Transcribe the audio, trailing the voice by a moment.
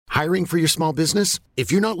Hiring for your small business?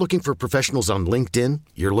 If you're not looking for professionals on LinkedIn,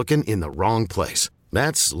 you're looking in the wrong place.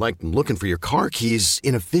 That's like looking for your car keys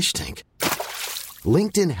in a fish tank.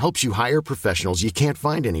 LinkedIn helps you hire professionals you can't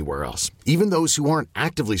find anywhere else, even those who aren't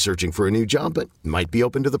actively searching for a new job but might be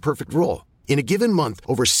open to the perfect role. In a given month,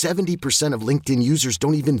 over 70% of LinkedIn users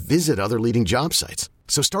don't even visit other leading job sites.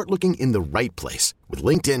 So start looking in the right place. With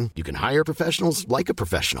LinkedIn, you can hire professionals like a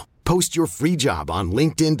professional. Post your free job on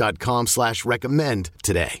linkedin.com/recommend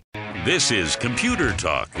today. This is Computer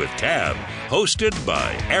Talk with Tab, hosted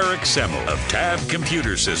by Eric Semmel of Tab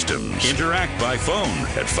Computer Systems. Interact by phone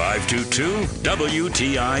at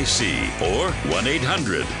 522-WTIC or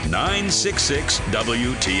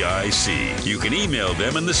 1-800-966-WTIC. You can email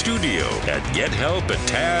them in the studio at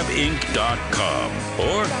gethelp@tabinc.com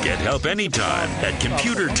or get help anytime at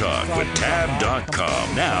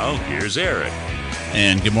computertalkwithtab.com. Now, here's Eric.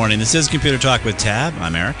 And good morning. This is Computer Talk with Tab.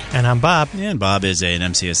 I'm Eric. And I'm Bob. And Bob is an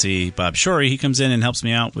MCSE. Bob Shorey. He comes in and helps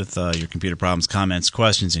me out with your computer problems, comments,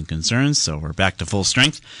 questions, and concerns. So we're back to full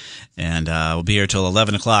strength. And we'll be here till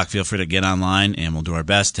 11 o'clock. Feel free to get online, and we'll do our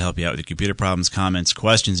best to help you out with your computer problems, comments,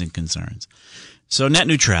 questions, and concerns. So Net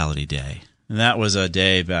Neutrality Day. And that was a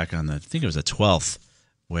day back on I think it was the 12th,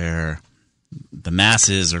 where the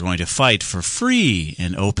masses are going to fight for free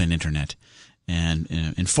and open internet and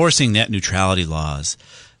enforcing net neutrality laws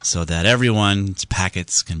so that everyone's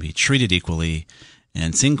packets can be treated equally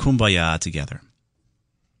and sing Kumbaya together.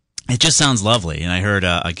 It just sounds lovely. And I heard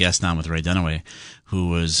a guest on with Ray Dunaway who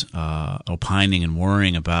was opining and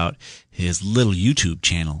worrying about his little YouTube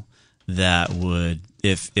channel that would,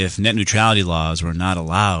 if net neutrality laws were not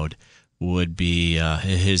allowed, would be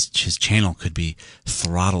his channel could be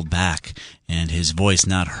throttled back and his voice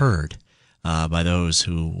not heard by those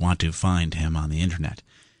who want to find him on the internet.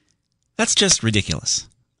 That's just ridiculous.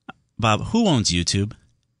 Bob, who owns YouTube?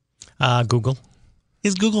 Google.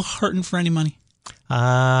 Is Google hurting for any money?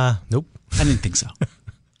 Nope. I didn't think so.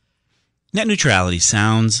 Net neutrality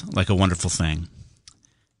sounds like a wonderful thing,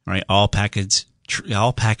 right? All packets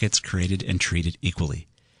created and treated equally.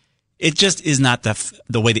 It just is not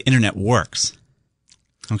the way the internet works.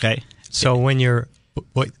 Okay. So when you're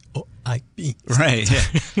right,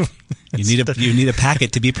 yeah. You need a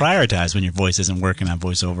packet to be prioritized when your voice isn't working on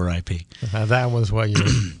voice over IP. That was what your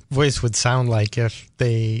voice would sound like if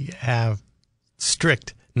they have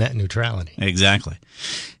strict net neutrality. Exactly.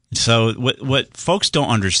 So what folks don't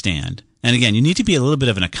understand, and again, you need to be a little bit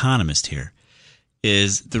of an economist here,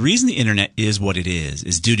 is the reason the internet is what it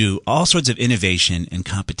is due to all sorts of innovation and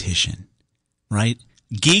competition, right?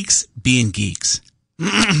 Geeks being geeks.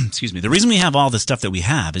 Excuse me. The reason we have all the stuff that we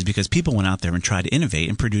have is because people went out there and tried to innovate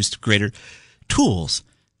and produced greater tools.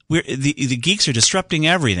 The geeks are disrupting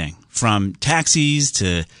everything from taxis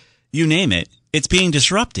to you name it. It's being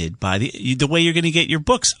disrupted by the way you're going to get your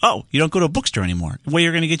books. Oh, you don't go to a bookstore anymore. The way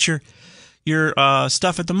you're going to get your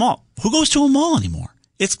stuff at the mall. Who goes to a mall anymore?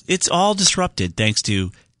 It's all disrupted thanks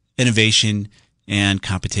to innovation and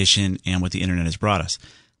competition and what the internet has brought us.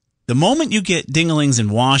 The moment you get dinglings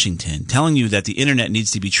in Washington telling you that the internet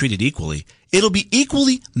needs to be treated equally, it'll be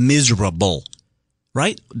equally miserable,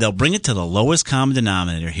 right? They'll bring it to the lowest common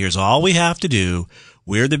denominator. Here's all we have to do.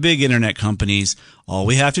 We're the big internet companies. All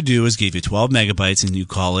we have to do is give you 12 megabytes and you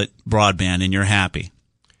call it broadband and you're happy.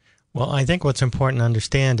 Well, I think what's important to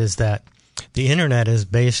understand is that the internet is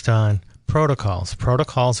based on protocols.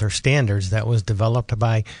 Protocols are standards that was developed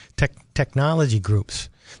by technology groups.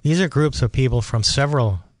 These are groups of people from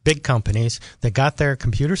several big companies that got their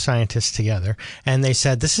computer scientists together and they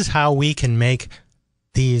said, this is how we can make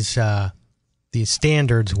these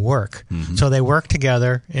standards work. Mm-hmm. So they work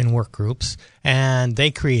together in work groups and they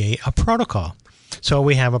create a protocol. So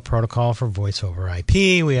we have a protocol for voice over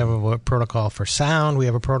IP. We have a protocol for sound. We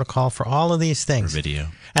have a protocol for all of these things. For video.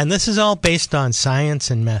 And this is all based on science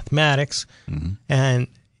and mathematics. Mm-hmm. And,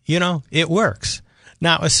 it works.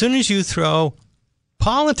 Now, as soon as you throw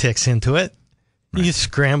politics into it, right, you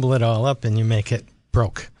scramble it all up and you make it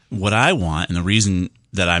broke. What I want, and the reason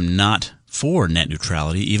that I'm not for net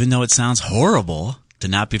neutrality, even though it sounds horrible to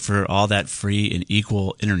not be for all that free and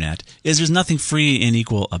equal internet, is there's nothing free and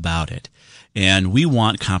equal about it. And we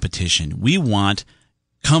want competition. We want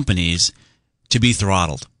companies to be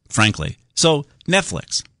throttled, frankly. So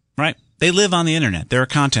Netflix, right? They live on the internet. They're a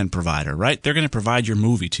content provider, right? They're going to provide your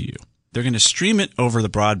movie to you. They're going to stream it over the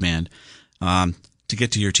broadband to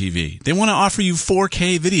get to your TV. They want to offer you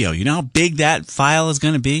 4K video. You know how big that file is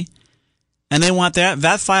going to be? And they want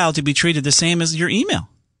that file to be treated the same as your email.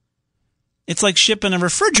 It's like shipping a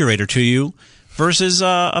refrigerator to you versus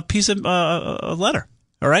a piece of a letter.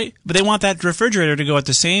 All right? But they want that refrigerator to get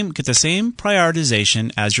the same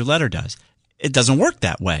prioritization as your letter does. It doesn't work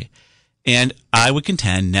that way. And I would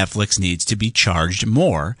contend Netflix needs to be charged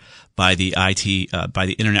more by the by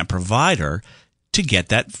the internet provider to get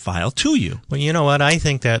that file to you. Well, you know what? I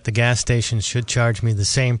think that the gas stations should charge me the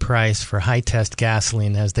same price for high-test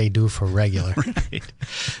gasoline as they do for regular. Right.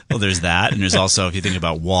 Well, there's that. And there's also, if you think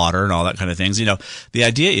about water and all that kind of things, the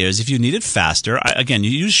idea is if you need it faster, again,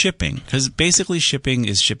 you use shipping, because basically shipping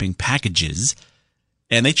is shipping packages,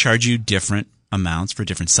 and they charge you different amounts for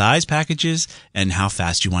different size packages and how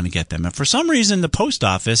fast you want to get them. And for some reason, the post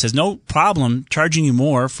office has no problem charging you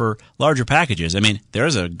more for larger packages. I mean,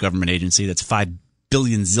 there's a government agency that's $5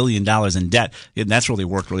 billion zillion in debt, and that's really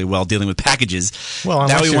worked really well dealing with packages. Well,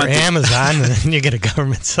 unless you're Amazon, then you get a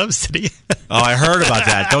government subsidy. Oh, I heard about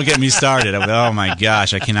that. Don't get me started. Oh my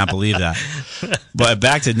gosh, I cannot believe that. But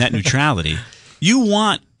back to net neutrality. You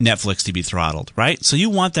want Netflix to be throttled, right? So you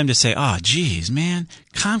want them to say, oh, geez, man,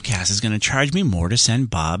 Comcast is going to charge me more to send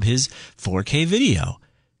Bob his 4K video.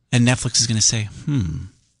 And Netflix is going to say,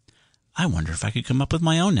 I wonder if I could come up with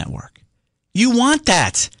my own network. You want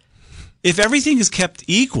that. If everything is kept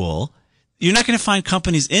equal, you're not going to find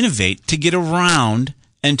companies innovate to get around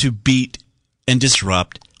and to beat and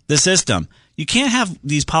disrupt the system. You can't have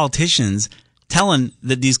these politicians telling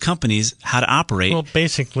these companies how to operate. Well,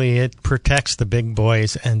 basically, it protects the big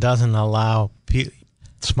boys and doesn't allow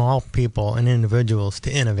small people and individuals to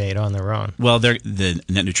innovate on their own. Well, the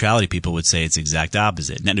net neutrality people would say it's the exact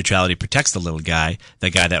opposite. Net neutrality protects the little guy, the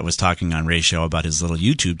guy that was talking on Ray's show about his little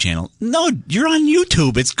YouTube channel. No, you're on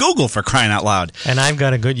YouTube. It's Google, for crying out loud. And I've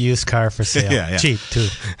got a good used car for sale. Yeah. Cheap, too.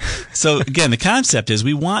 So, again, the concept is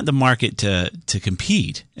we want the market to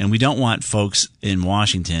compete, and we don't want folks in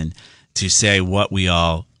Washington to say what we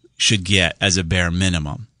all should get as a bare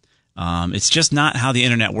minimum. It's just not how the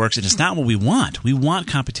internet works, and it's not what we want. We want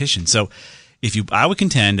competition. So I would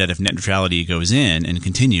contend that if net neutrality goes in and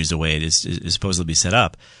continues the way it is supposed to be set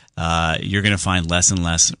up, you're going to find less and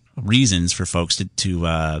less reasons for folks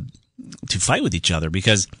to fight with each other,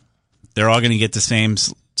 because they're all going to get the same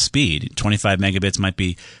speed. 25 megabits might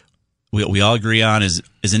be we all agree on is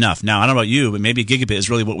enough. Now, I don't know about you, but maybe a gigabit is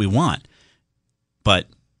really what we want. But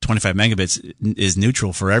 25 megabits is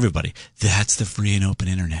neutral for everybody. That's the free and open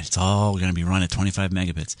internet. It's all going to be run at 25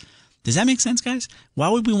 megabits. Does that make sense, guys? Why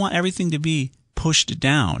would we want everything to be pushed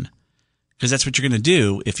down? Because that's what you're going to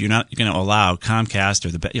do if you're not going to allow Comcast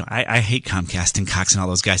or I hate Comcast and Cox and all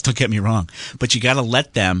those guys. Don't get me wrong. But you got to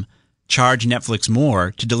let them charge Netflix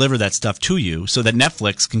more to deliver that stuff to you so that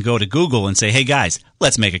Netflix can go to Google and say, hey, guys,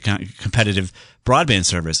 let's make a competitive broadband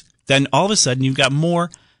service. Then all of a sudden you've got more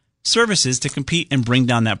services to compete and bring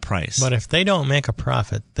down that price. But if they don't make a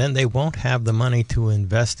profit, then they won't have the money to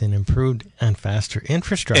invest in improved and faster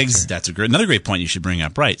infrastructure. That's another great point you should bring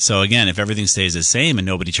up, right? So again, if everything stays the same and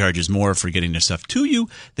nobody charges more for getting their stuff to you,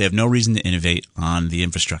 they have no reason to innovate on the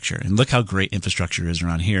infrastructure. And look how great infrastructure is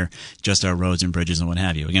around here, just our roads and bridges and what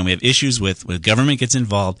have you. Again, we have issues with government gets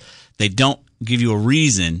involved. They don't give you a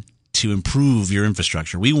reason to improve your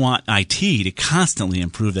infrastructure. We want IT to constantly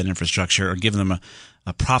improve that infrastructure or give them a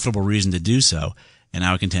profitable reason to do so, and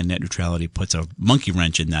I would contend net neutrality puts a monkey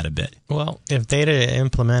wrench in that a bit. Well, if they'd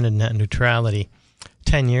implemented net neutrality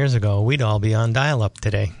 10 years ago, we'd all be on dial-up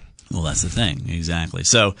today. Well, that's the thing, exactly.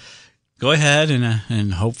 So go ahead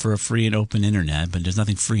and hope for a free and open internet, but there's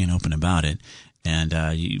nothing free and open about it, and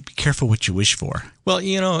you be careful what you wish for. Well,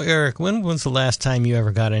 Eric, when was the last time you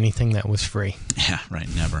ever got anything that was free? Yeah,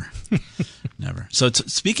 right, never. Never. So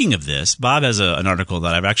speaking of this, Bob has an article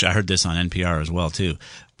that I heard this on NPR as well, too.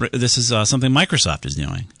 This is something Microsoft is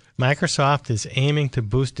doing. Microsoft is aiming to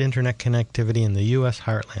boost internet connectivity in the U.S.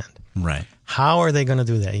 heartland. Right. How are they going to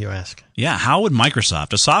do that, you ask? Yeah, how would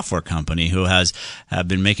Microsoft, a software company who have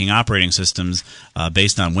been making operating systems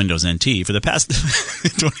based on Windows NT for the past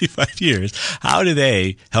 25 years, how do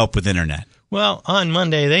they help with internet? Well, on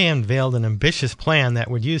Monday, they unveiled an ambitious plan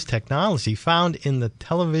that would use technology found in the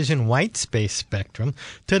television white space spectrum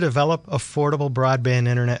to develop affordable broadband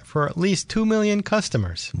internet for at least 2 million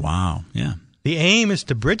customers. Wow, yeah. The aim is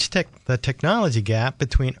to bridge the technology gap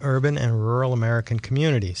between urban and rural American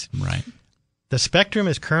communities. Right. The spectrum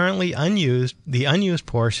is currently unused, the unused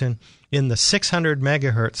portion in the 600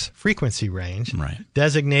 megahertz frequency range, right,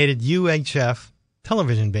 designated UHF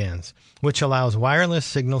television bands, which allows wireless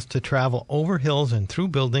signals to travel over hills and through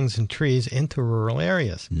buildings and trees into rural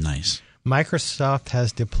areas. Nice. Microsoft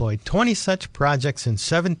has deployed 20 such projects in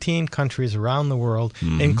 17 countries around the world,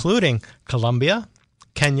 including Colombia,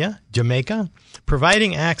 Kenya, Jamaica,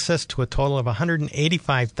 providing access to a total of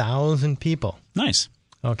 185,000 people. Nice.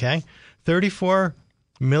 Okay. 34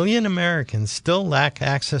 million Americans still lack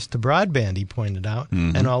access to broadband, he pointed out.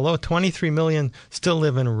 And although 23 million still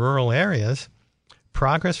live in rural areas,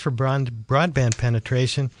 progress for broadband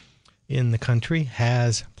penetration in the country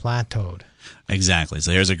has plateaued. Exactly.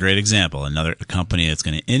 So here's a great example. Another company that's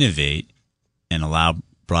going to innovate and allow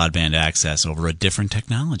broadband access over a different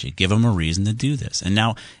technology. Give them a reason to do this. And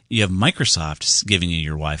now you have Microsoft giving you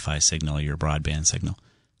your Wi-Fi signal, your broadband signal.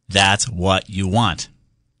 That's what you want.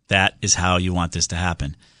 That is how you want this to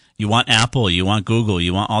happen. You want Apple, you want Google,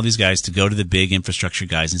 you want all these guys to go to the big infrastructure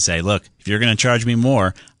guys and say, look, if you're going to charge me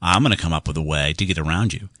more, I'm going to come up with a way to get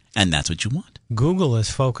around you. And that's what you want. Google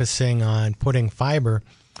is focusing on putting fiber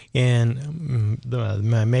in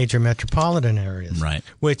the major metropolitan areas, right,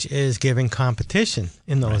 which is giving competition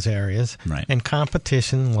in those areas, right, and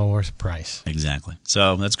competition lowers price. Exactly.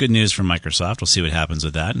 So that's good news for Microsoft. We'll see what happens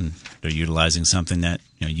with that, and they're utilizing something that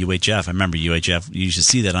UHF. I remember UHF. You used to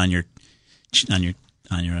see that on your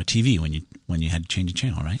TV when you had to change a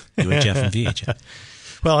channel, right? UHF and VHF.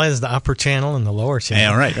 Well, as the upper channel and the lower channel.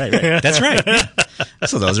 Yeah, right. That's right. Yeah.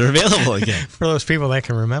 So those are available again. For those people that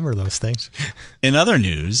can remember those things. In other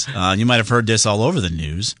news, you might have heard this all over the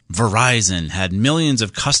news. Verizon had millions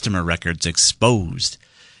of customer records exposed.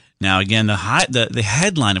 Now, again, the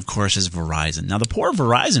headline, of course, is Verizon. Now, the poor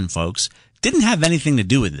Verizon folks didn't have anything to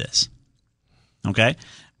do with this. Okay?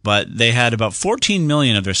 But they had about 14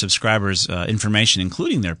 million of their subscribers' information,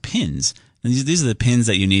 including their PINs. And these are the PINs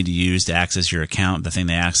that you need to use to access your account, the thing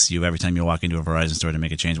they ask you every time you walk into a Verizon store to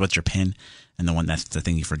make a change. What's your PIN? And that's the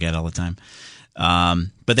thing you forget all the time.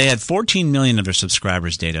 But they had 14 million of their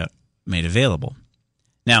subscribers' data made available.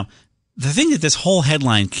 Now, the thing that this whole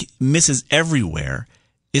headline misses everywhere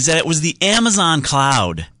is that it was the Amazon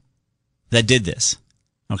cloud that did this.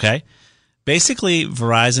 Okay? Basically,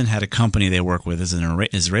 Verizon had a company they work with as an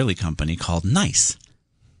Israeli company called NICE.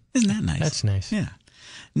 Isn't that nice? That's nice. Yeah.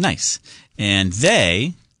 Nice. And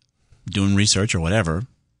they, doing research or whatever,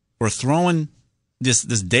 were throwing this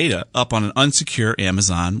data up on an unsecure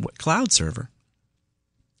Amazon cloud server.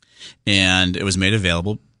 And it was made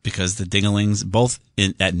available because the dingalings, both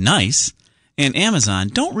at NICE and Amazon,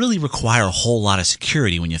 don't really require a whole lot of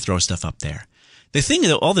security when you throw stuff up there. The thing,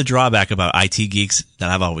 all the drawback about IT geeks that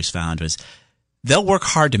I've always found is they'll work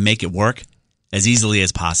hard to make it work as easily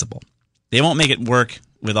as possible. They won't make it work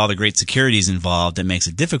with all the great securities involved that makes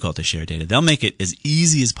it difficult to share data. They'll make it as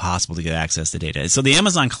easy as possible to get access to data. So the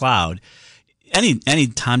Amazon cloud, any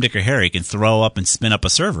Tom, Dick, or Harry can throw up and spin up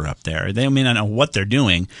a server up there. They may not know what they're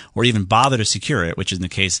doing or even bother to secure it, which is in the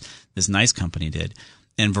case this NICE company did.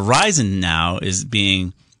 And Verizon now is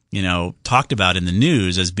being, talked about in the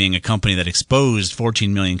news as being a company that exposed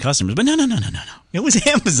 14 million customers. But no. It was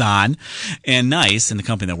Amazon and NICE and the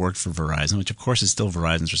company that worked for Verizon, which of course is still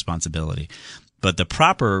Verizon's responsibility. But the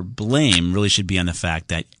proper blame really should be on the fact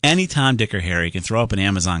that any Tom, Dick, or Harry can throw up an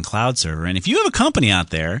Amazon cloud server. And if you have a company out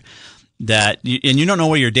there and you don't know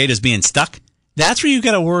where your data is being stuck, that's where you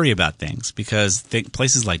got to worry about things, because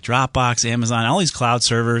places like Dropbox, Amazon, all these cloud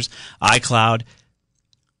servers, iCloud,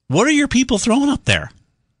 what are your people throwing up there?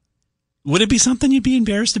 Would it be something you'd be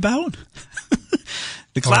embarrassed about?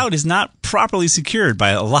 The cloud is not properly secured by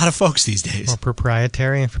a lot of folks these days. Or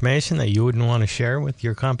proprietary information that you wouldn't want to share with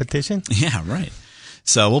your competition? Yeah, right.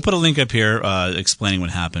 So we'll put a link up here explaining what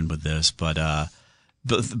happened with this. But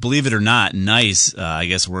believe it or not, NICE, I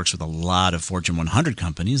guess, works with a lot of Fortune 100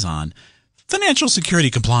 companies on financial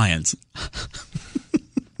security compliance.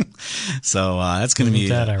 So that's going to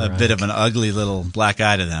be a bit of an ugly little black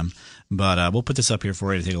eye to them. But we'll put this up here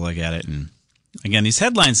for you to take a look at it. And again, these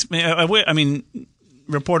headlines, I mean,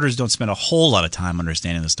 reporters don't spend a whole lot of time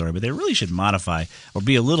understanding the story, but they really should modify or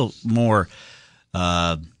be a little more,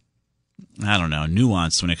 nuanced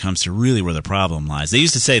when it comes to really where the problem lies. They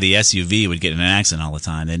used to say the SUV would get in an accident all the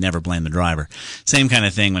time. They'd never blame the driver. Same kind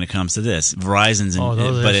of thing when it comes to this. Verizon's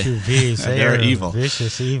SUVs, they're evil.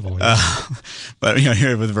 Vicious evil. Yeah. But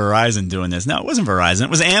here with Verizon doing this. No, it wasn't Verizon. It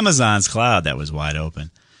was Amazon's cloud that was wide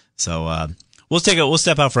open. So we'll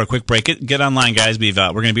step out for a quick break. Get online, guys. We're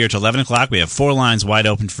going to be here till 11 o'clock. We have 4 lines wide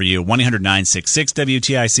open for you.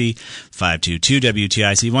 1-800-966-WTIC,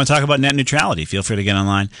 522-WTIC. If you want to talk about net neutrality, feel free to get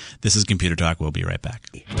online. This is Computer Talk. We'll be right back.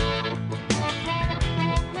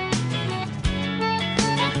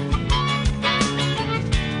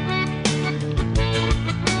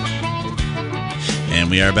 And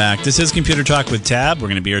we are back. This is Computer Talk with Tab. We're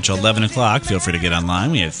going to be here till 11 o'clock. Feel free to get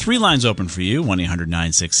online. We have 3 lines open for you,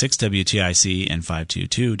 1-800-966-WTIC and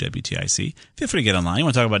 522-WTIC. Feel free to get online. You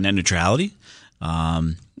want to talk about net neutrality,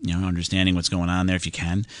 understanding what's going on there if you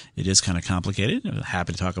can. It is kind of complicated. I'm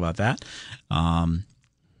happy to talk about that.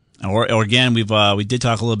 Or again, we did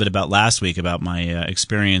talk a little bit about last week about my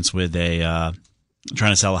experience with trying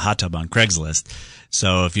to sell a hot tub on Craigslist.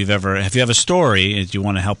 So if you have a story, if you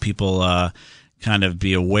want to help people kind of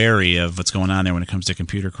be wary of what's going on there when it comes to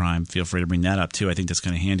computer crime, feel free to bring that up too. I think that's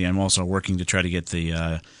kind of handy. I'm also working to try to get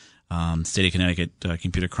the State of Connecticut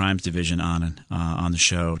Computer Crimes Division on the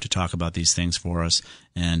show to talk about these things for us.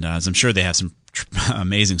 And as I'm sure they have some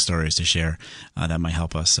amazing stories to share that might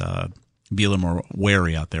help us be a little more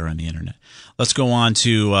wary out there on the internet. Let's go on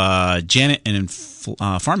to Janet in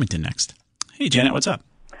Farmington next. Hey, Janet, what's up?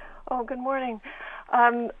 Oh, good morning.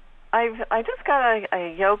 I just got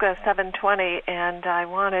a Yoga 720, and I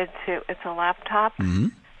wanted to. It's a laptop,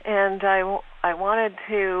 and I wanted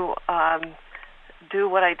to do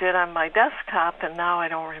what I did on my desktop, and now I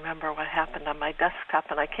don't remember what happened on my desktop,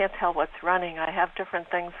 and I can't tell what's running. I have different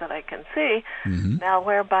things that I can see: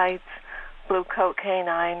 Malwarebytes, Blue Coat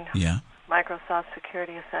K9, Microsoft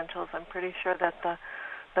Security Essentials. I'm pretty sure that the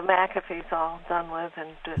McAfee's all done with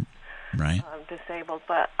and disabled,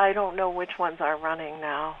 but I don't know which ones are running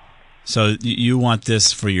now. So you want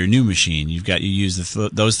this for your new machine? You use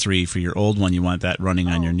those three for your old one. You want that running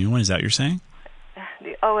on your new one? Is that what you're saying?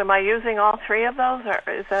 Oh, am I using all three of those, or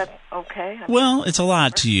is that okay? Well, it's a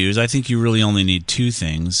lot to use. I think you really only need two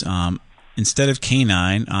things. Instead of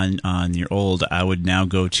K9 on your old, I would now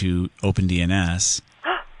go to OpenDNS.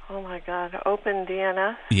 Oh my God,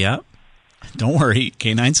 OpenDNS? Yep. Don't worry,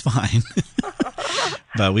 K9's fine.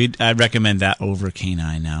 But I'd recommend that over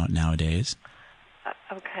K9 nowadays.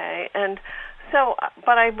 Okay, and so,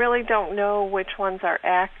 but I really don't know which ones are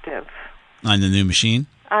active. On the new machine?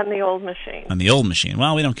 On the old machine. On the old machine.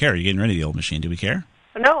 Well, we don't care. You're getting rid of the old machine. Do we care?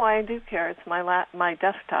 No, I do care. It's my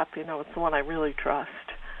desktop. It's the one I really trust.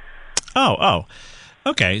 Oh.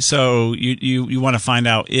 Okay, so you want to find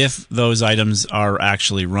out if those items are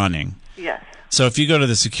actually running. Yes. So if you go to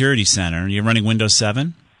the Security Center, you're running Windows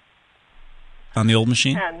 7 on the old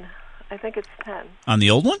machine? 10. I think it's 10. On the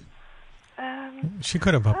old one? She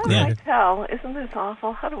could have upgraded. How do I tell? Isn't this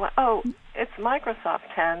awful? How do I? Oh, it's Microsoft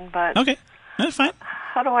 10, but okay, that's fine.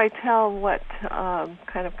 How do I tell what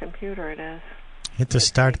kind of computer it is? Hit the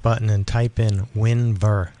start button and type in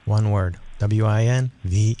WinVer, one word, WinVer.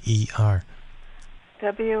 WinVer.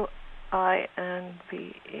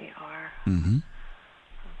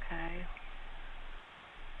 Okay.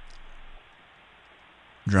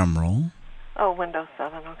 Drum roll. Oh, Windows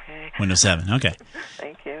 7, okay. Windows 7, okay.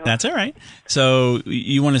 Thank you. That's all right. So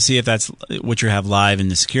you want to see if that's what you have live in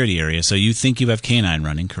the security area. So you think you have K9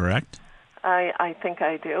 running, correct? I think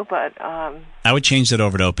I do, but... I would change that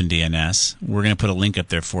over to OpenDNS. We're going to put a link up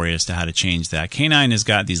there for you as to how to change that. K9 has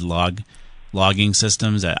got these logging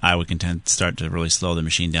systems that I would contend start to really slow the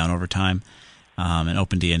machine down over time, and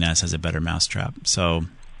OpenDNS has a better mousetrap. So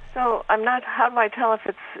I'm not... How do I tell if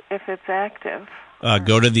it's active?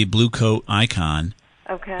 Go to the blue coat icon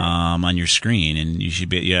okay. On your screen, and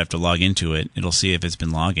you have to log into it. It'll see if it's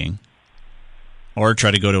been logging. Or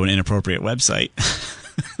try to go to an inappropriate website.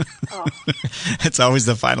 Oh. It's always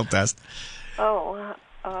the final test. Oh.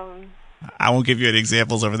 I won't give you any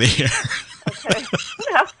examples over the air.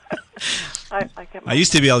 Okay. I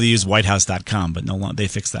used to be able to use whitehouse.com, but no longer they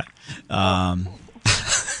fixed that.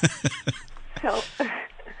 So,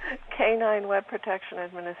 K9 Web Protection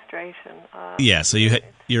Administration. Yeah, so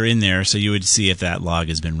you're in there, so you would see if that log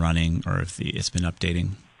has been running or if it's been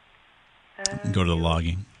updating. Go to the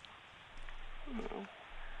logging.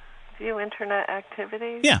 View Internet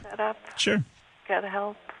Activities. Yeah, set up. Sure. Get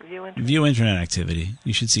help. View Internet Activity.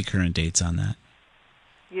 You should see current dates on that.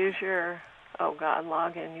 Use your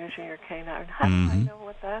log in using your K9. How do I know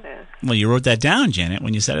what that is? Well, you wrote that down, Janet,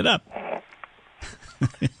 when you set it up.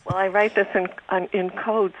 Well, I write this in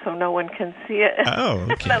code so no one can see it. Oh,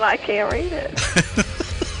 okay. Then I can't read it.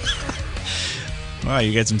 Wow,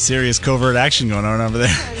 you got some serious covert action going on over there.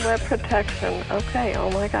 And web protection. Okay.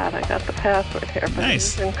 Oh my God, I got the password here, but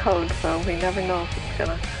nice. It's in code, so we never know if it's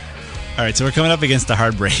gonna. All right, so we're coming up against the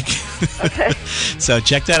hard break. Okay. So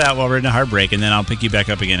check that out while we're in a hard break, and then I'll pick you back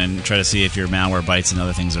up again and try to see if your Malwarebytes and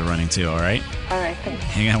other things are running too. All right. All right. Thanks.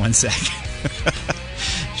 Hang on one sec.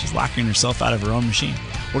 She's locking herself out of her own machine.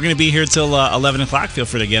 We're going to be here till 11 o'clock. Feel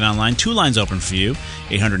free to get online. 2 lines open for you.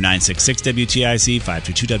 800-966-WTIC,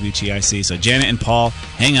 522-WTIC. So Janet and Paul,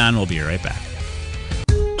 hang on. We'll be right back.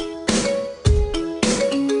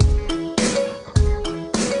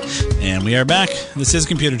 And we are back. This is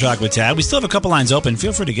Computer Talk with Tab. We still have a couple lines open.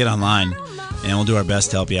 Feel free to get online, and we'll do our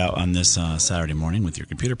best to help you out on this Saturday morning with your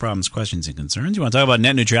computer problems, questions, and concerns. You want to talk about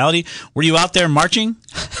net neutrality? Were you out there marching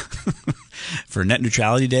for Net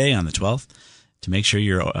Neutrality Day on the 12th? To make sure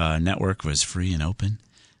your network was free and open.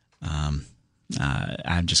 I'm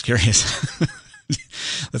just curious.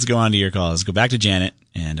 Let's go on to your call. Let's go back to Janet,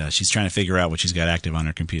 and she's trying to figure out what she's got active on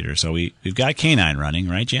her computer. So we've got K9 running,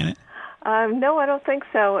 right, Janet? No, I don't think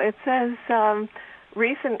so. It says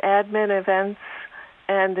recent admin events,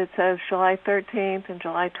 and it says July 13th and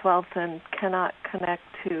July 12th, and cannot connect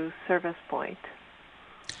to Service Point.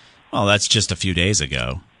 Well, that's just a few days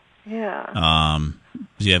ago. Yeah.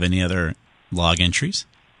 Do you have any other log entries?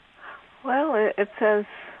 Well, it says,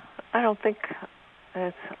 I don't think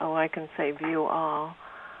it's, I can say view all.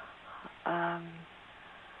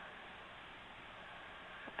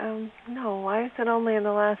 No, why is it only in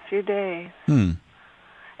the last few days? And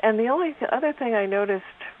the only other thing I noticed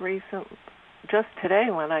just today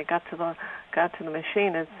when I got to the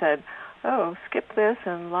machine, it said, "Oh, skip this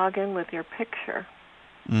and log in with your picture."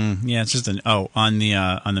 Yeah, it's just on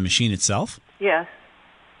the machine itself. Yes.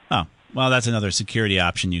 Oh, well, that's another security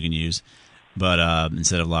option you can use, but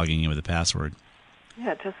instead of logging in with a password.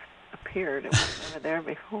 Yeah, it just appeared. It was never there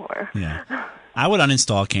before. Yeah, I would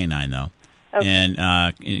uninstall K9 though. Okay. And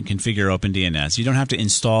configure OpenDNS. You don't have to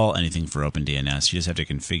install anything for OpenDNS. You just have to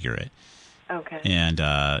configure it. Okay. And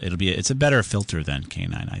it's a better filter than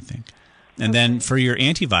K9, I think. And then for your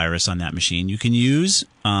antivirus on that machine, you can use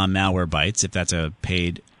Malwarebytes if that's a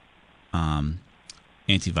paid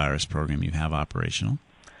antivirus program you have operational.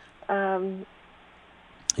 No,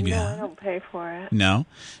 I don't pay for it. No?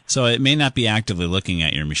 So it may not be actively looking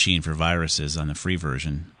at your machine for viruses on the free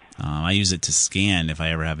version. I use it to scan if I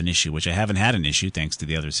ever have an issue, which I haven't had an issue thanks to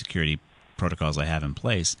the other security protocols I have in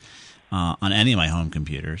place on any of my home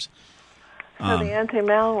computers. So the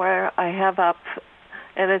anti-malware I have up,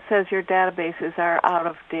 and it says your databases are out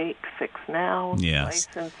of date. Fix now. Yes.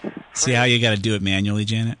 License See how you got to do it manually,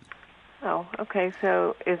 Janet? Oh, okay.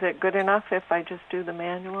 So is it good enough if I just do the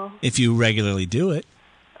manual? If you regularly do it.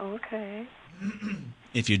 Okay.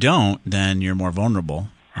 If you don't, then you're more vulnerable.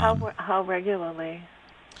 How regularly?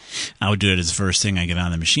 I would do it as the first thing I get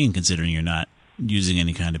on the machine, considering you're not using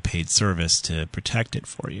any kind of paid service to protect it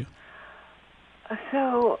for you.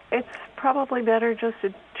 So it's probably better just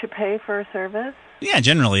to pay for a service? Yeah,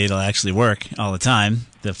 generally it'll actually work all the time.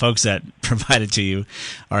 The folks that provide it to you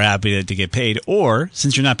are happy to get paid. Or,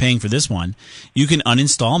 since you're not paying for this one, you can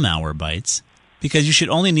uninstall Malwarebytes because you should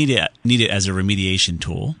only need it as a remediation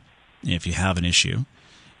tool if you have an issue,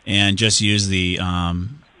 and just use the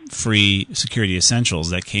free security essentials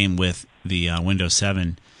that came with the Windows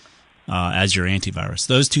 7 as your antivirus.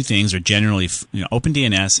 Those two things are generally,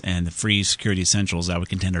 OpenDNS and the free security essentials, I would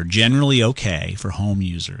contend, are generally okay for home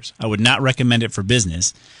users. I would not recommend it for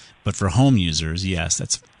business, but for home users,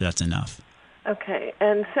 yes, that's enough. Okay,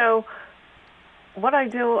 and so what I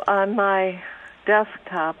do on my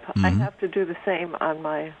desktop, I have to do the same on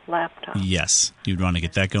my laptop. Yes, you'd want to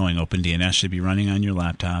get that going. OpenDNS should be running on your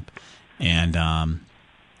laptop, and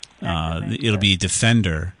it'll be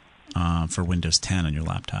Defender for Windows 10 on your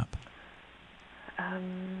laptop.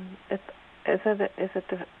 Is it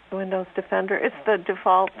the Windows Defender? It's the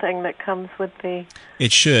default thing that comes with the...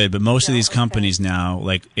 It should, but most of these companies now,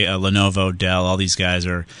 like Lenovo, Dell, all these guys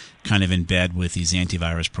are kind of in bed with these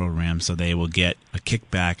antivirus programs, so they will get a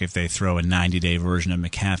kickback if they throw a 90-day version of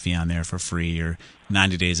McAfee on there for free, or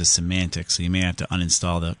 90 days of Symantec. So you may have to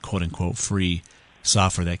uninstall the quote-unquote free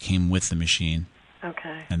software that came with the machine.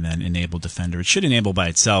 Okay. And then enable Defender. It should enable by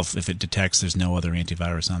itself if it detects there's no other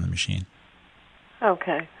antivirus on the machine.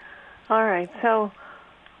 Okay. All right. So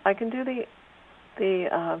I can do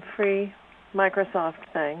the free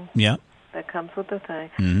Microsoft thing. Yeah. That comes with the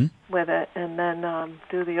thing, with it, and then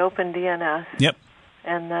do the OpenDNS. Yep.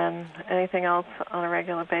 And then anything else on a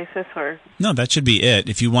regular basis, or? No, that should be it.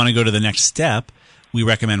 If you want to go to the next step, we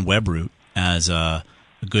recommend WebRoot as a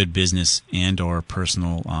good business and or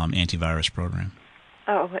personal antivirus program.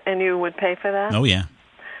 Oh, and you would pay for that? Oh, yeah.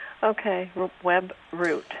 Okay,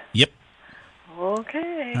 WebRoot. Yep.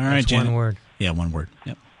 Okay. All right, That's Janet. one word. Yeah, one word.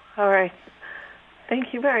 Yep. All right.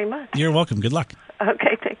 Thank you very much. You're welcome. Good luck.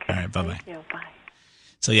 Okay, take care. All right, bye-bye. Thank you. Bye.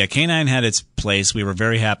 So yeah, K9 had its place. We were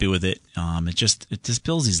very happy with it. It just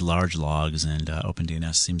builds these large logs, and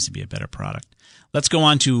OpenDNS seems to be a better product. Let's go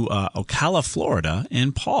on to Ocala, Florida,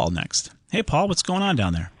 and Paul next. Hey, Paul, what's going on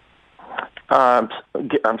down there? I'm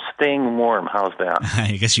staying warm. How's that?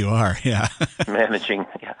 I guess you are, yeah. Managing,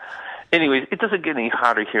 yeah. Anyways, it doesn't get any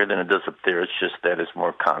hotter here than it does up there. It's just that it's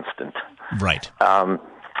more constant. Right.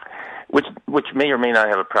 Which may or may not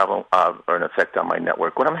have a problem or an effect on my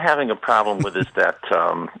network. What I'm having a problem with is that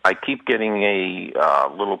I keep getting a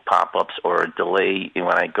little pop-ups or a delay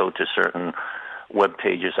when I go to certain web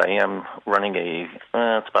pages. I am running it's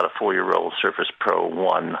about a 4-year-old Surface Pro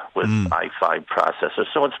 1 with i5 processor,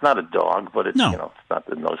 so it's not a dog, but it's it's not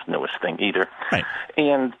the newest thing either. Right.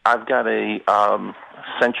 And I've got a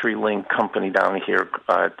CenturyLink company down here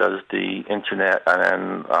does the internet, and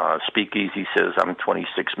then Speakeasy says I'm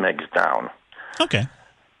 26 megs down. Okay.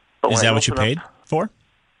 But is that what you paid for?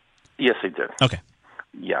 Yes, they did. Okay.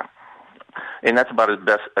 Yeah. And that's about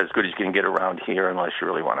as good as you can get around here unless you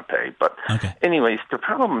really want to pay. But anyways, the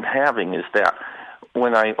problem I'm having is that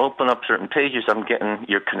when I open up certain pages, I'm getting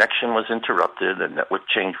your connection was interrupted, the network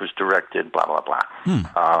change was directed, blah, blah, blah.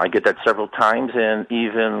 I get that several times, and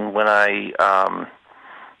even when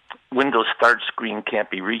Windows Start screen can't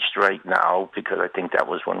be reached right now because I think that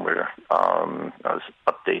was when I was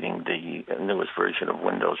updating the newest version of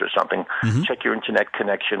Windows or something. Check your internet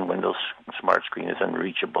connection. Windows Smart Screen is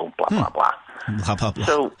unreachable. Blah blah blah. Blah blah blah.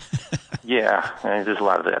 So, yeah, there's a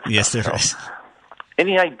lot of that. Yes, stuff. there is.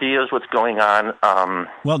 Any ideas what's going on?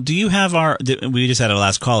 Well, do you have we just had our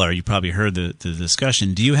last caller. You probably heard the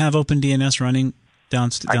discussion. Do you have OpenDNS running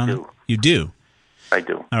down? I do. You do. I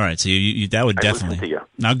do. All right, so you that would definitely. Listen to you.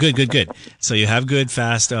 Now, good. So you have good,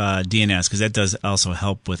 fast DNS because that does also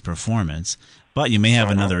help with performance. But you may have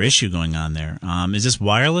another issue going on there. Is this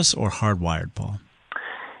wireless or hardwired, Paul?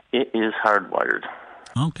 It is hardwired.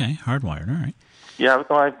 Okay, hardwired. All right. Yeah,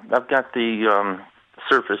 well, I've got the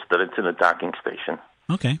Surface that it's in a docking station.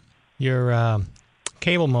 Okay. Your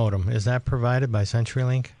cable modem, is that provided by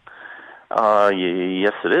CenturyLink?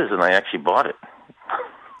 Yes, it is, and I actually bought it.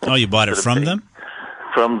 Oh, you bought it from them?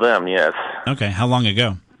 From them, yes. Okay. How long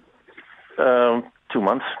ago? 2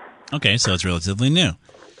 months. Okay, so it's relatively new.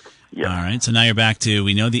 Yeah. All right. So now you're back to,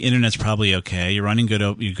 we know the internet's probably okay. You're running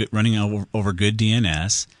over good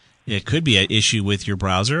DNS. It could be an issue with your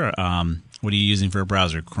browser. What are you using for a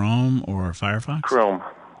browser? Chrome or Firefox? Chrome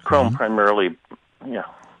primarily. Yeah.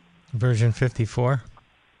 Version 54.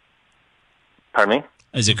 Pardon me?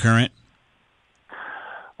 Is it current?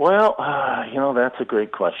 Well, that's a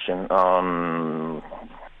great question.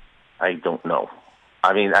 I don't know.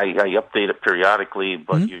 I mean, I update it periodically,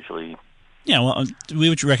 but usually... Yeah, well, we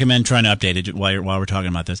would recommend trying to update it while we're talking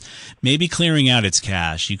about this. Maybe clearing out its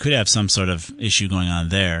cache. You could have some sort of issue going on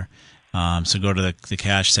there. So go to the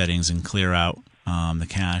cache settings and clear out the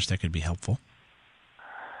cache. That could be helpful.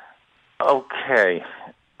 Okay.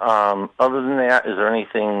 Other than that, is there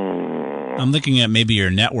anything... I'm looking at maybe your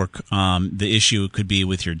network. The issue could be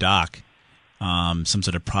with your dock. Some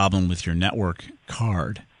sort of problem with your network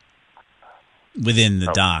card within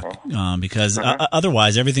the dock. Because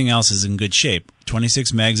otherwise, everything else is in good shape.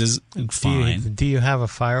 26 megs is fine. Do you have a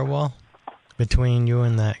firewall between you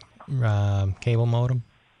and that cable modem?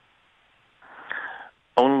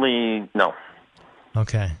 No.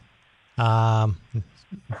 Okay.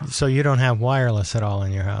 So you don't have wireless at all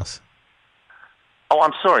in your house? Oh,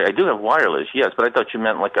 I'm sorry. I do have wireless, yes, but I thought you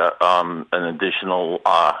meant like an additional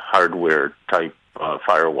hardware type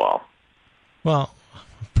firewall. Well,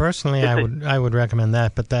 personally, I would recommend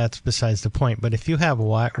that, but that's besides the point. But if you have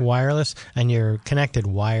wireless and you're connected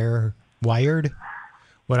wired,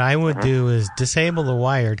 what I would do is disable the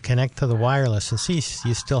wired, connect to the wireless, and see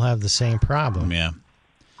you still have the same problem. Yeah.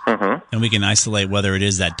 And we can isolate whether it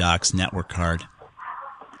is that dock's network card.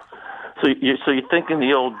 So you're thinking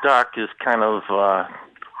the old dock is kind of...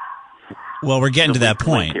 well, we're getting to that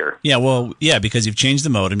point. Here. Yeah, well, yeah, because you've changed the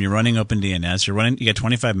modem, you're running OpenDNS, you get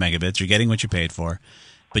 25 megabits, you're getting what you paid for,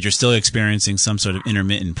 but you're still experiencing some sort of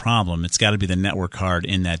intermittent problem. It's got to be the network card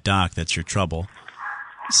in that dock that's your trouble.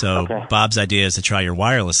 So Bob's idea is to try your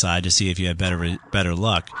wireless side to see if you have better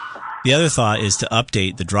luck. The other thought is to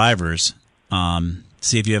update the drivers,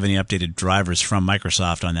 see if you have any updated drivers from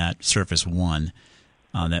Microsoft on that Surface 1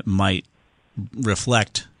 that might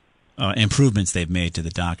reflect improvements they've made to the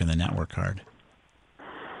dock and the network card.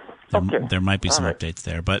 There might be some updates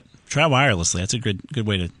there, but try wirelessly. That's a good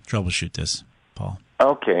way to troubleshoot this, Paul.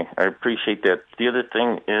 Okay, I appreciate that. The other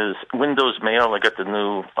thing is Windows Mail. I got the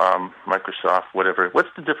new Microsoft whatever. What's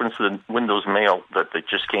the difference with Windows Mail that they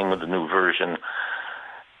just came with the new version?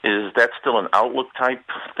 Is that still an Outlook type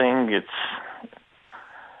thing?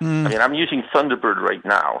 I mean, I'm using Thunderbird right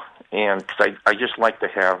now, and because I just like to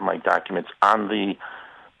have my documents on the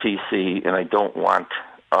PC, and I don't want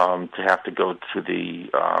to have to go to the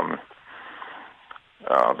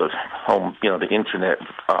home, the internet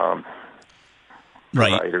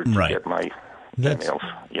provider to get my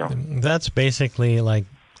emails. That's basically like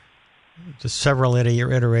just several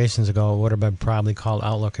iterations ago. It would have been probably called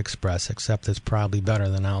Outlook Express, except it's probably better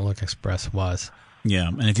than Outlook Express was. Yeah,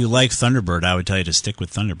 and if you like Thunderbird, I would tell you to stick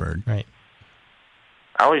with Thunderbird. Right.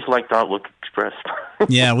 I always liked Outlook Express.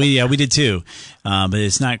 Yeah, we did too, but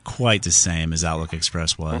it's not quite the same as Outlook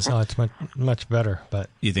Express was. Oh, it's much better. But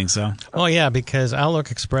You think so? oh yeah, because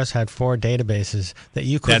Outlook Express had 4 databases that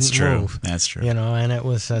you couldn't That's true. move. That's true. And it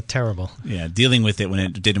was terrible. Yeah, dealing with it when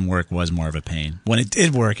it didn't work was more of a pain. When it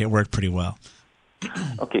did work, it worked pretty well.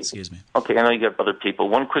 Okay. Excuse me. Okay, I know you got other people.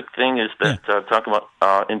 One quick thing is that talking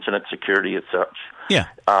about internet security and such. Yeah.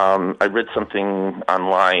 I read something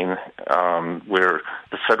online where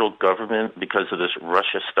the federal government, because of this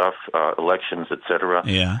Russia stuff, elections, etc.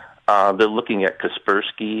 Yeah. They're looking at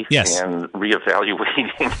Kaspersky Yes. and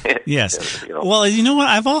reevaluating it. Yes. Well, you know what?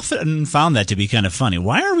 I've often found that to be kind of funny.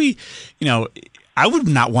 Why are we, I would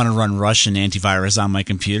not want to run Russian antivirus on my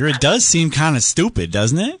computer. It does seem kind of stupid,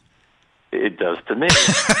 doesn't it? It does to me.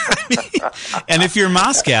 And if you're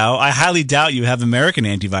Moscow, I highly doubt you have American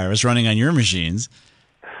antivirus running on your machines.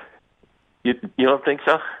 You don't think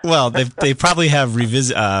so? Well, they probably have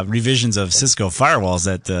revisions of Cisco firewalls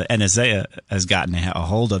that the NSA has gotten a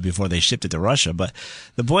hold of before they shipped it to Russia. But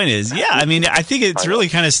the point is, I think it's really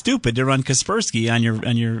kind of stupid to run Kaspersky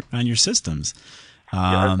on your systems.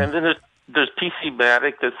 And then there's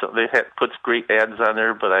PCmatic that puts great ads on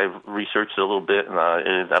there, but I've researched it a little bit, and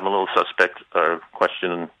I'm a little suspect or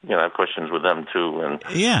I have questions with them too. And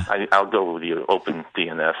I'll go with the Open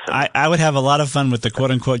DNS. I would have a lot of fun with the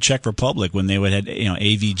quote unquote Czech Republic when they would have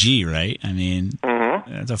AVG, right? I mean,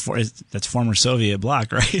 that's former Soviet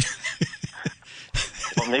bloc, right?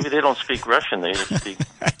 Well, maybe they don't speak Russian. They just speak.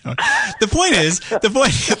 The point is,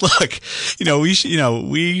 look,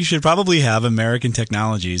 we should probably have American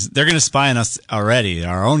technologies. They're going to spy on us already,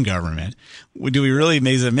 our own government. Do we really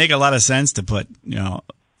does it make a lot of sense to put,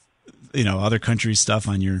 other countries' stuff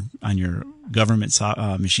on your government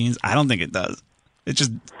machines? I don't think it does. It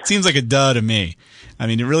just seems like a duh to me. I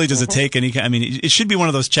mean, it really doesn't take any. I mean, it should be one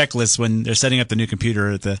of those checklists when they're setting up the new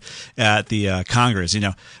computer at the Congress.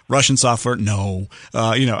 Russian software, no.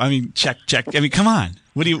 Check. I mean, come on.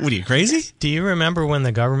 What are you crazy? Do you remember when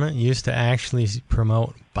the government used to actually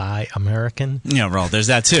promote "Buy American"? Yeah, well, there's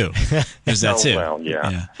that too. There's that too. Well,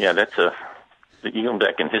 yeah. That's you go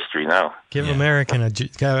back in history now. Give Americans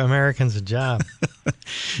a job.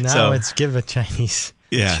 Now it's give a Chinese.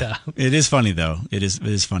 Yeah, job. It is funny though. It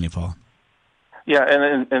is funny, Paul. Yeah,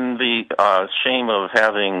 and the shame of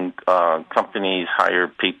having companies hire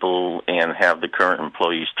people and have the current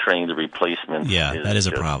employees train the replacements. Yeah, that is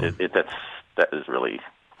a problem. That is really.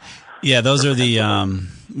 Yeah, those are the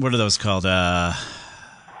what are those called?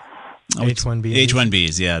 H-1Bs.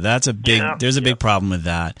 H-1Bs. Yeah, that's a big. There's a big problem with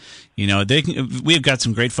that. We've got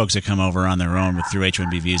some great folks that come over on their own through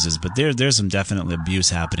H-1B visas, but there's some definitely abuse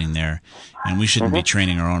happening there, and we shouldn't be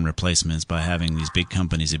training our own replacements by having these big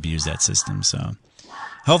companies abuse that system. So,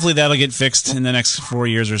 hopefully that'll get fixed in the next 4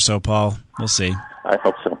 years or so, Paul. We'll see. I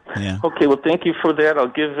hope so. Yeah. Okay. Well, thank you for that. I'll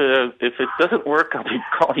give. If it doesn't work, I'll be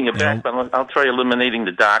calling you back. But I'll try eliminating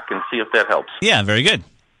the dock and see if that helps. Yeah. Very good.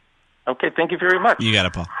 Okay. Thank you very much. You got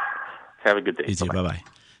it, Paul. Have a good day. You too. Bye bye.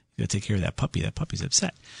 You gotta take care of that puppy. That puppy's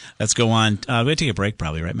upset. Let's go on. We gotta take a break,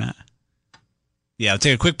 probably, right, Matt? Yeah, we'll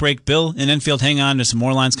take a quick break. Bill in Enfield, hang on. There's some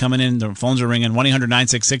more lines coming in. The phones are ringing.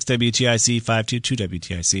 1-800-966-WTIC,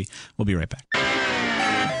 522-WTIC. We'll be right back.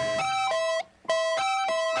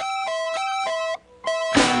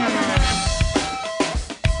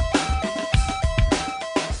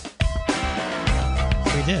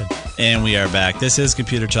 We did. And we are back. This is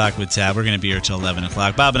Computer Talk with Tab. We're going to be here till 11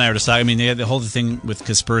 o'clock. Bob and I were just talking. I mean, they had the whole thing with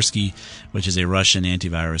Kaspersky, which is a Russian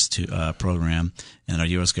antivirus program, and our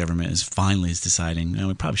U.S. government is finally deciding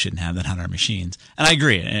we probably shouldn't have that on our machines. And I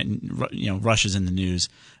agree. And Russia's in the news,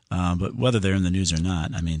 but whether they're in the news or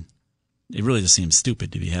not, I mean, it really just seems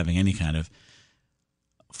stupid to be having any kind of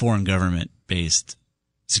foreign government-based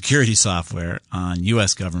security software on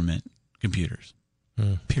U.S. government computers.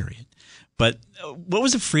 Period. But what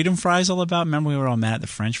was the Freedom Fries all about? Remember we were all mad at the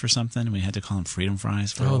French for something, and we had to call them Freedom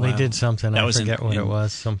Fries for a while? They did something. I forget what it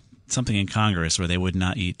was. Something in Congress where they would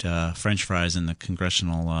not eat French fries in the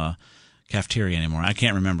congressional cafeteria anymore. I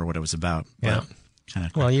can't remember what it was about. Yeah.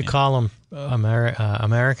 Well, you call them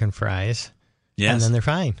American fries, and then they're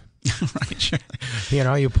fine. Right, sure.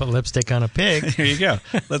 You put lipstick on a pig. There you go.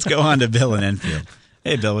 Let's go on to Bill in Enfield.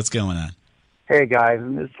 Hey, Bill, what's going on? Hey, guys.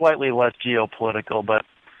 It's slightly less geopolitical, but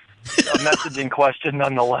a messaging question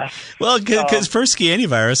nonetheless. Well, because Kaspersky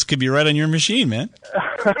antivirus could be right on your machine, man.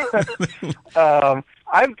 I'm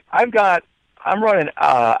running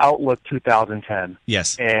Outlook 2010.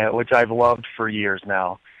 Yes. Which I've loved for years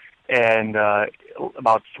now. And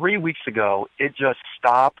about 3 weeks ago, it just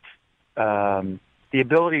stopped. The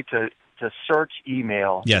ability to search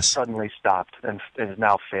email suddenly stopped and is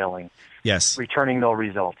now failing. Yes. Returning no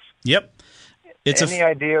results. Yep. Any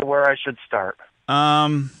idea where I should start?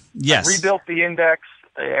 Yes. I rebuilt the index.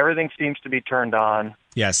 Everything seems to be turned on.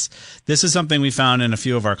 Yes. This is something we found in a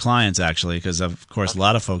few of our clients, actually, because, of course, a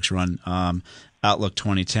lot of folks run Outlook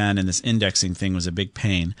 2010, and this indexing thing was a big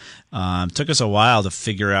pain. Took us a while to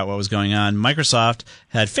figure out what was going on. Microsoft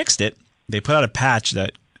had fixed it. They put out a patch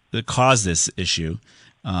that caused this issue,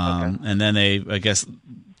 and then they, I guess,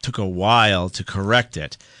 took a while to correct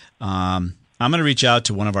it. I'm going to reach out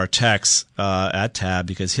to one of our techs at Tab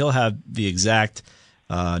because he'll have the exact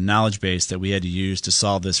knowledge base that we had to use to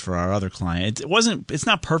solve this for our other client. It's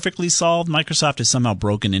not perfectly solved. Microsoft has somehow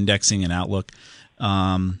broken indexing in Outlook,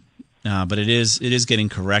 but it is getting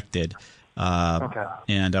corrected.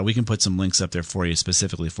 And we can put some links up there for you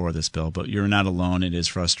specifically for this, Bill. But you're not alone. It is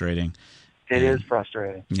frustrating. It is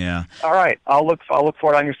frustrating. Yeah. All right. I'll look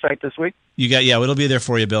for it on your site this week. It'll be there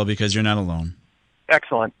for you, Bill, because you're not alone.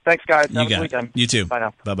 Excellent. Thanks, guys. Have a good weekend. weekend. You too. Bye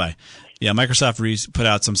now. Bye-bye. Yeah, Microsoft put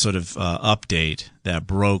out some sort of update that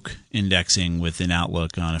broke indexing within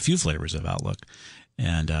Outlook on a few flavors of Outlook.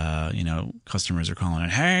 And, customers are calling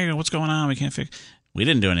it, hey, what's going on? We can't fix. We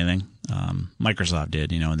didn't do anything. Microsoft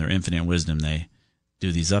did. In their infinite wisdom, they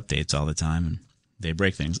do these updates all the time, and they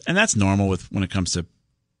break things. And that's normal when it comes to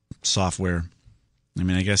software. I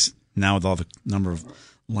mean, I guess now with all the number of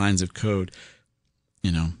lines of code,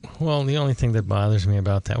 Well, the only thing that bothers me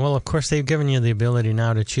about that, of course, they've given you the ability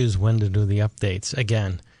now to choose when to do the updates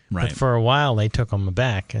again. Right. But for a while, they took them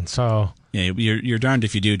back, and so... Yeah, you're darned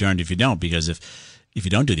if you do, darned if you don't, because if you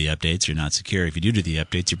don't do the updates, you're not secure. If you do the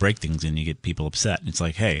updates, you break things and you get people upset. It's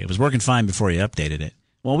like, hey, it was working fine before you updated it.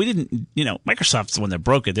 Well, we didn't, Microsoft's the one that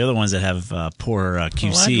broke it. They're the ones that have poor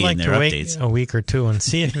QC in their updates. I'd like to wait a week or two and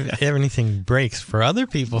see if anything breaks for other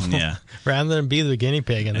people, rather than be the guinea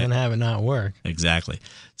pig and then have it not work. Exactly.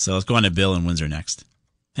 So let's go on to Bill in Windsor next.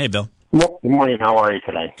 Hey, Bill. Good morning. How are you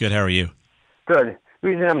today? Good. How are you? Good. The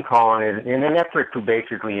reason I'm calling is in an effort to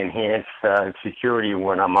basically enhance security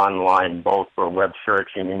when I'm online, both for web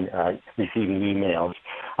searching and receiving emails.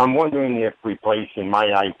 I'm wondering if replacing my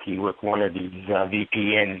IP with one of these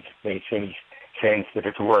VPNs makes any sense, if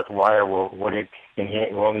it's worthwhile, or would it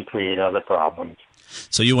only create other problems?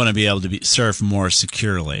 So you want to be able to surf more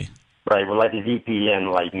securely. Right. Well, like a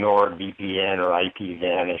VPN, like NordVPN or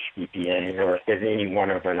IPVanish VPN, or if there's any one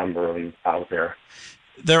of a number of them out there.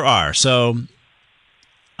 There are. So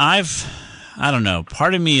I don't know.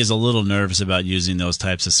 Part of me is a little nervous about using those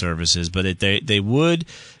types of services, but they would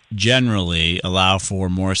generally allow for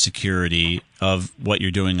more security of what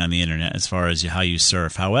you're doing on the internet as far as how you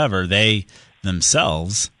surf. However, they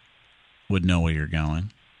themselves would know where you're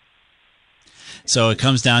going. So it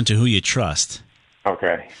comes down to who you trust.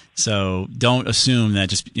 Okay. So don't assume that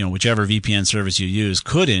just whichever VPN service you use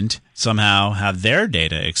couldn't somehow have their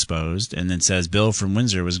data exposed and then says Bill from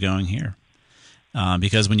Windsor was going here.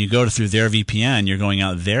 Because when you go through their VPN, you're going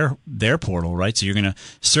out their portal, right? So you're going to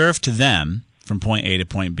surf to them from point A to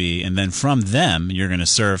point B, and then from them, you're going to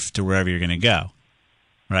surf to wherever you're going to go,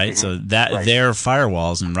 right? Mm-hmm. So their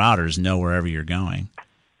firewalls and routers know wherever you're going,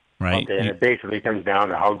 right? Okay, and it basically comes down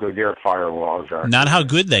to how good their firewalls are. Not how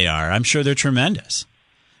good they are. I'm sure they're tremendous,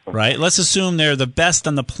 okay, right? Let's assume they're the best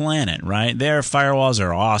on the planet, right? Their firewalls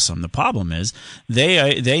are awesome. The problem is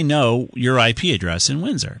they know your IP address in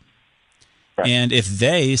Windsor. And if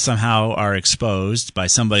they somehow are exposed by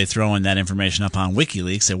somebody throwing that information up on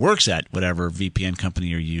WikiLeaks that works at whatever VPN company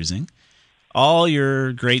you're using, all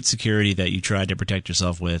your great security that you tried to protect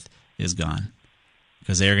yourself with is gone.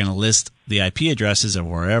 Because they're going to list the IP addresses of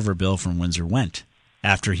wherever Bill from Windsor went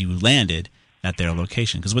after he landed at their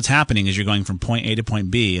location. Because what's happening is you're going from point A to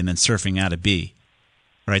point B and then surfing out of B.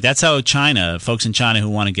 Right, that's how folks in China who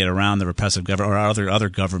want to get around the repressive government, or other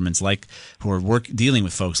governments who are dealing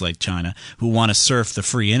with folks like China who want to surf the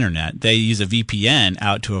free internet, they use a VPN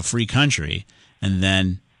out to a free country and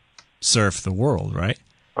then surf the world. Right.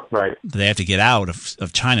 Right. They have to get out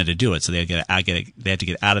of China to do it, so they have to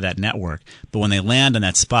get out of that network. But when they land on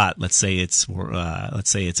that spot, let's say it's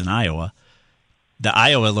in Iowa, the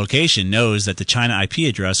Iowa location knows that the China IP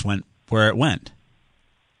address went where it went.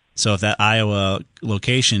 So if that Iowa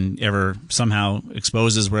location ever somehow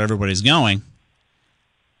exposes where everybody's going,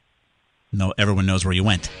 everyone knows where you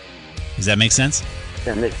went. Does that make sense?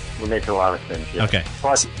 It makes a lot of sense. Yeah. Okay.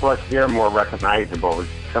 Plus, they're more recognizable. If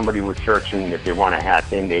somebody was searching, if they want to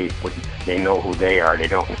hack in, they know who they are. They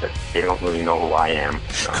don't really know who I am.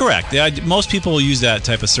 So. Correct. Most people will use that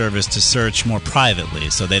type of service to search more privately,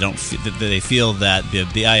 so they don't. They feel that the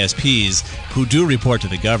ISPs who do report to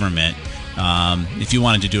the government. If you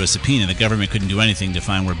wanted to do a subpoena, the government couldn't do anything to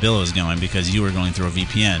find where Bill is going because you were going through a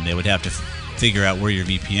VPN. They would have to figure out where your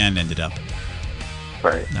VPN ended up.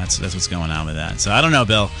 Right. That's what's going on with that. So I don't know,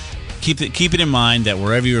 Bill. Keep it in mind that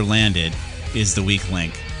wherever you're landed is the weak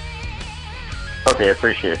link. Okay, I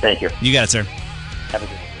appreciate it. Thank you. You got it, sir. Have a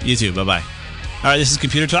good day. You too. Bye-bye. All right, this is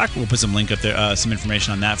Computer Talk. We'll put some link up there, some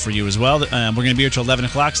information on that for you as well. We're going to be here till 11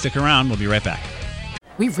 o'clock. Stick around. We'll be right back.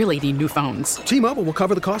 We really need new phones. T-Mobile will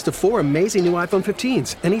cover the cost of 4 amazing new iPhone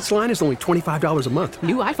 15s, and each line is only $25 a month.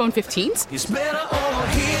 New iPhone 15s? It's better over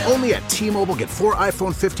here. Only at T-Mobile, get 4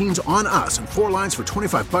 iPhone 15s on us and 4 lines for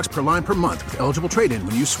 $25 per line per month with eligible trade-in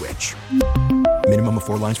when you switch. Minimum of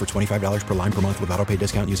 4 lines for $25 per line per month with autopay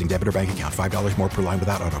discount using debit or bank account. $5 more per line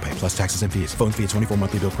without autopay, plus taxes and fees. Phone fee at 24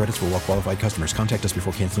 monthly bill credits for well-qualified customers. Contact us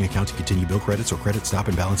before canceling account to continue bill credits or credit stop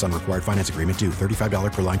and balance on required finance agreement due.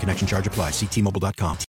 $35 per line connection charge applies. See T-Mobile.com.